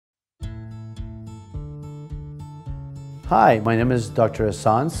Hi, my name is Dr.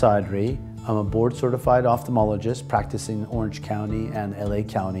 Ehsan Sadri. I'm a board-certified ophthalmologist practicing in Orange County and LA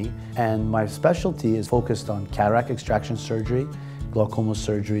County, and my specialty is focused on cataract extraction surgery, glaucoma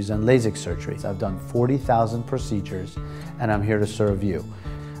surgeries, and LASIK surgeries. I've done 40,000 procedures, and I'm here to serve you.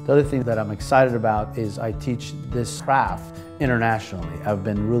 The other thing that I'm excited about is I teach this craft internationally. I've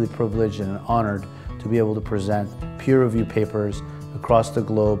been really privileged and honored to be able to present peer-reviewed papers across the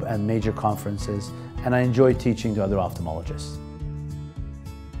globe and major conferences, and I enjoy teaching to other ophthalmologists.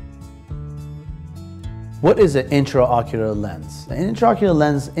 What is an intraocular lens? An intraocular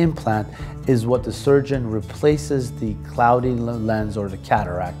lens implant is what the surgeon replaces the cloudy lens or the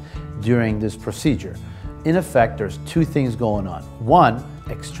cataract during this procedure. In effect, there's two things going on. One,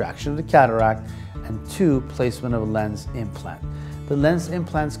 extraction of the cataract, and two, placement of a lens implant. The lens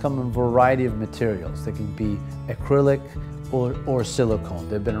implants come in a variety of materials. They can be acrylic or silicone.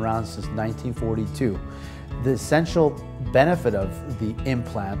 They've been around since 1942. The essential benefit of the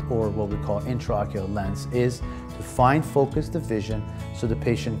implant, or what we call intraocular lens, is to fine focus the vision so the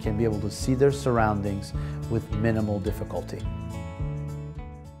patient can be able to see their surroundings with minimal difficulty.